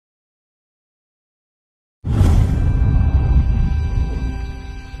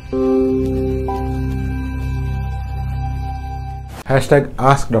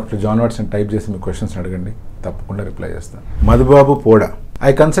#AskDr.Johnwatts అని type చేసి మీ questions అడగండి, తప్పకుండా రిప్లై చేస్తాను. Madhubabu poda,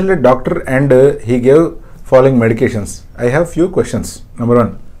 I consulted doctor and he gave following medications. I have few questions. Number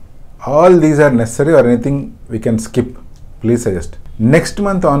 1, all these are necessary or anything we can skip? Please suggest. Next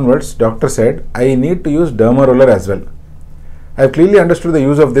month onwards, doctor said I need to use derma roller as well. I have clearly understood the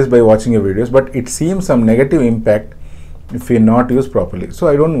use of this by watching your videos, but it seems some negative impact if we not use properly. So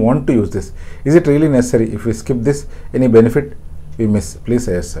I don't want to use this. Is it really necessary? If we skip this, any benefit we miss? Please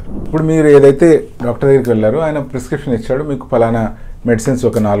suggest, sir. ఇప్పుడు మీరు ఏదైతే doctor దగ్గరికి వెళ్ళారో ఆయన prescription ఇచ్చాడు, మీకు ఫలానా medicines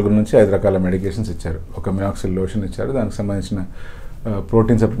ఒక 4 నుంచి 5 రకాల మెడికేషన్స్ ఇచ్చారు. ఒక మినాక్సిల్ లోషన్ ఇచ్చారు, దానికి సంబంధించిన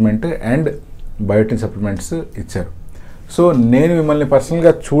protein supplement and biotin supplements ఇచ్చారు. సో నేను మిమ్మల్ని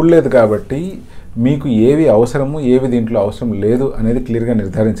పర్సనల్గా చూడలేదు కాబట్టి మీకు ఏవి అవసరము ఏవి దీంట్లో అవసరం లేదు అనేది క్లియర్గా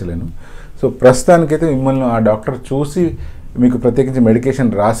నిర్ధారించలేను. సో ప్రస్తుతానికైతే మిమ్మల్ని ఆ డాక్టర్ చూసి మీకు ప్రత్యేకించి మెడికేషన్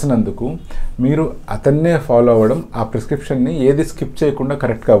రాసినందుకు మీరు అతన్నే ఫాలో అవ్వడం, ఆ ప్రిస్క్రిప్షన్ని ఏది స్కిప్ చేయకుండా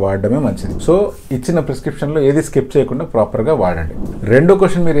కరెక్ట్గా వాడడమే మంచిది. సో ఇచ్చిన ప్రిస్క్రిప్షన్లో ఏది స్కిప్ చేయకుండా ప్రాపర్గా వాడండి. రెండో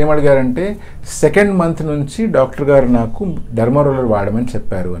క్వశ్చన్ మీరు ఏమడిగారంటే 2nd మంత్ నుంచి డాక్టర్ గారు నాకు డెర్మా రోలర్ వాడమని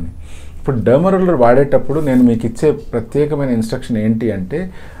చెప్పారు అని. ఇప్పుడు డెర్మా రోలర్ వాడేటప్పుడు నేను మీకు ఇచ్చే ప్రత్యేకమైన ఇన్స్ట్రక్షన్ ఏంటి అంటే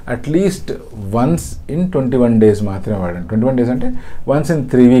అట్లీస్ట్ వన్స్ ఇన్ 21 days మాత్రమే వాడండి. 21 days అంటే వన్స్ ఇన్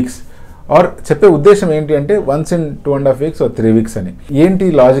 3 weeks. ఆర్ చెప్పే ఉద్దేశం ఏంటి అంటే once in 2.5 weeks or 3 weeks అని. ఏంటి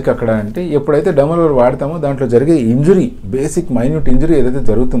లాజిక్ అక్కడ అంటే ఎప్పుడైతే డెర్మా రోలర్ వాడతామో దాంట్లో జరిగే ఇంజురీ, బేసిక్ మైన్యూట్ ఇంజురీ ఏదైతే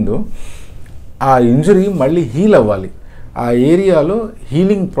జరుగుతుందో ఆ ఇంజురీ మళ్ళీ హీల్ అవ్వాలి, ఆ ఏరియాలో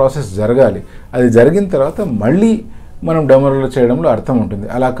హీలింగ్ ప్రాసెస్ జరగాలి. అది జరిగిన తర్వాత మళ్ళీ మనం డెర్మా రోలర్ చేయడంలో అర్థం ఉంటుంది.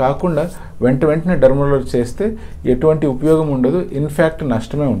 అలా కాకుండా వెంటనే డెర్మా రోలర్ చేస్తే ఎటువంటి ఉపయోగం ఉండదు, ఇన్ఫ్యాక్ట్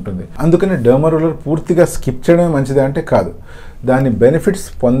నష్టమే ఉంటుంది. అందుకని డెర్మా రోలర్ పూర్తిగా స్కిప్ చేయడమే మంచిది అంటే కాదు. దాని బెనిఫిట్స్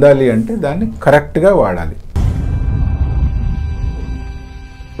పొందాలి అంటే దాన్ని కరెక్ట్గా వాడాలి.